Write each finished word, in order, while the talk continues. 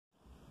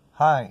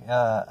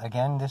Hi,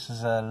 again, this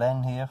is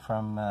Len here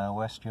from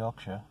West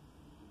Yorkshire.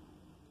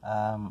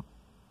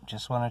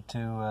 Just wanted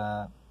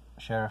to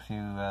share a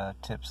few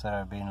tips that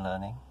I've been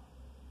learning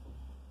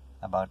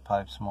about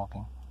pipe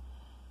smoking.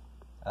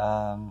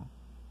 Well,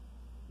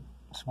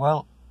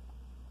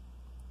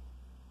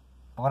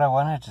 what I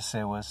wanted to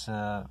say was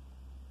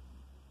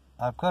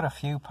I've got a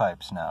few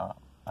pipes now.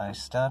 I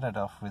started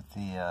off with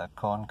the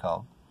corn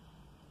cob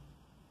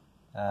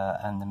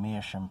and the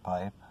meerschaum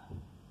pipe.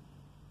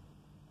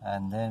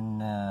 And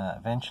then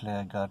eventually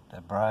I got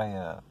a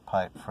briar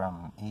pipe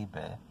from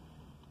eBay.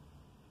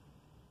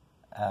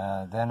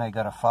 Then I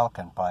got a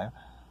falcon pipe.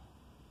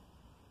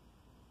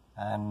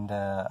 And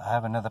I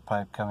have another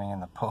pipe coming in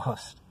the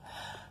post.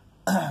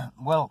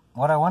 Well,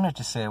 what I wanted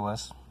to say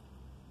was,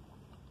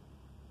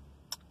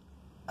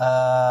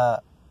 I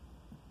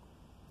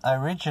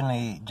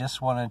originally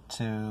just wanted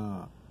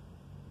to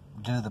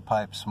do the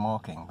pipe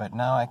smoking, but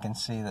now I can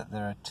see that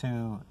there are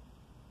two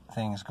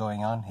things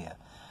going on here.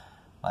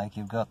 Like,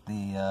 you've got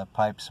the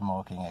pipe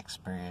smoking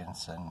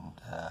experience and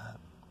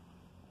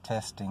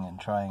testing and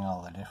trying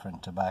all the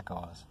different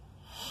tobaccos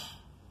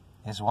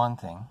is one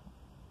thing.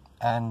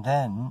 And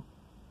then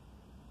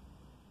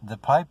the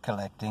pipe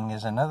collecting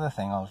is another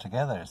thing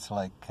altogether. It's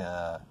like,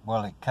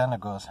 well, it kind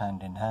of goes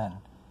hand in hand.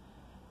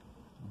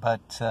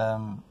 But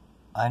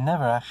I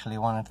never actually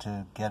wanted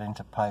to get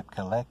into pipe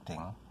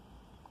collecting.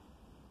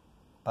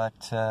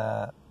 But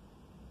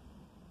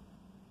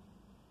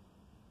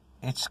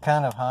it's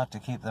kind of hard to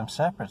keep them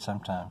separate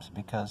sometimes,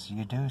 because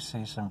you do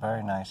see some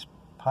very nice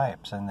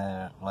pipes and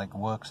they're like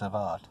works of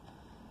art,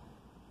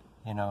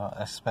 you know,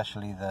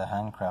 especially the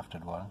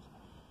handcrafted ones.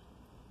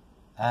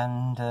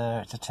 And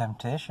it's a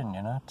temptation,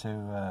 you know,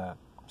 to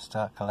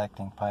start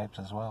collecting pipes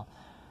as well.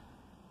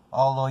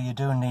 Although you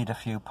do need a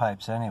few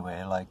pipes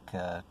anyway, like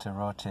to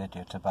rotate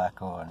your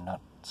tobacco and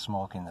not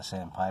smoking the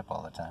same pipe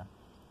all the time.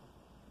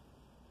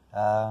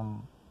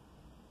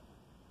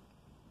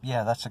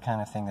 Yeah, that's the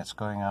kind of thing that's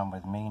going on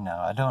with me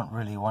now. I don't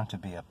really want to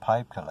be a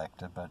pipe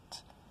collector,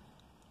 but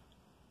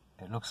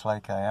it looks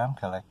like I am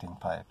collecting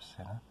pipes,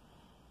 you know.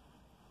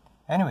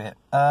 Anyway,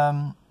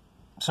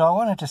 so I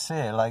wanted to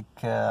say,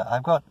 like,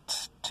 I've got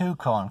two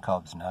corn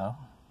cobs now,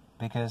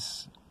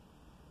 because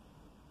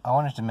I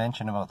wanted to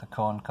mention about the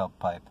corn cob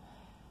pipe.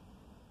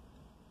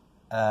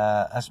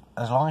 As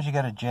long as you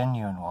get a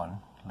genuine one,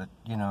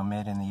 you know,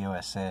 made in the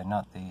USA,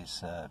 not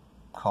these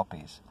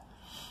copies.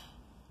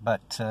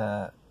 But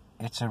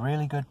it's a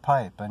really good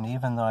pipe, and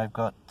even though I've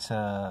got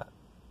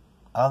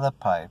other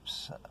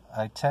pipes,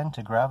 I tend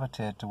to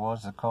gravitate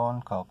towards the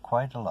corn cob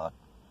quite a lot,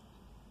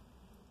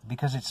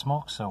 because it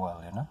smokes so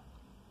well, you know.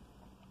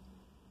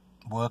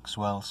 Works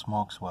well,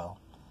 smokes well.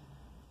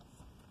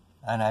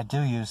 And I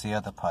do use the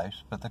other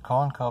pipes, but the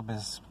corn cob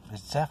is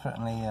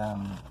definitely a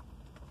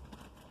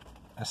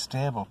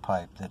stable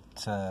pipe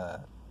that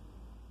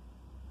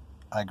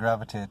I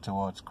gravitate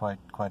towards quite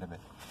a bit.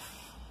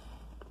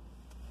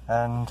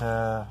 And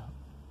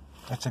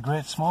it's a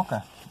great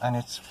smoker,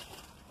 and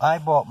I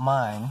bought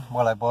mine.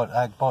 Well, I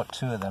bought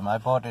two of them. I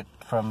bought it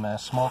from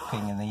Smoke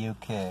King in the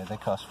UK. They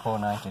cost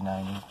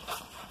 $4.99 each.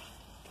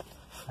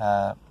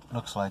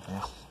 Looks like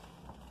this.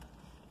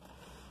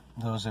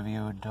 Those of you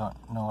who don't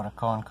know what a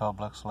corn cob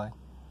looks like.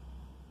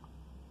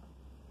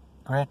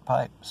 Great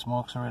pipe.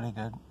 Smokes really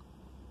good.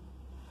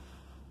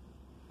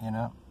 You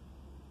know.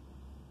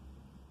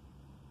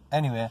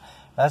 Anyway,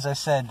 as I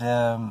said,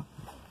 I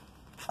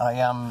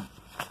am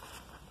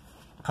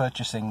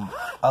purchasing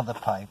other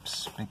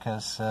pipes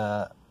because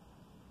I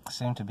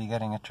seem to be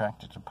getting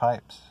attracted to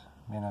pipes,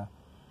 you know.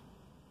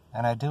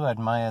 And I do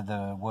admire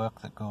the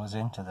work that goes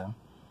into them.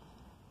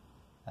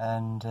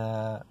 And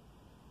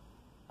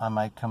I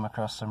might come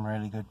across some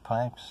really good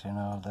pipes, you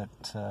know,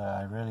 that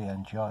I really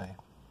enjoy.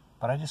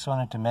 But I just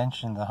wanted to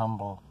mention the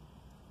humble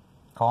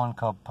corn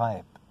cob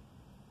pipe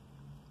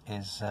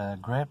is a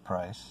great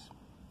price,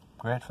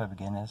 great for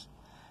beginners,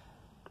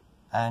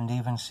 and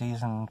even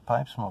seasoned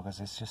pipe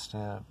smokers. It's just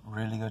a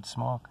really good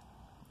smoke,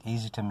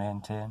 easy to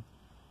maintain,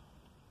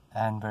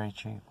 and very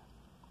cheap.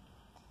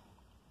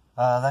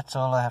 That's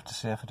all I have to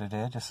say for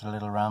today, just a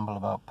little ramble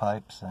about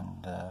pipes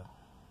and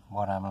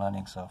what I'm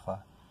learning so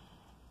far.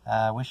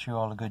 I wish you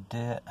all a good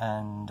day,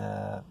 and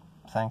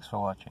thanks for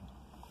watching.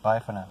 Bye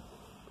for now.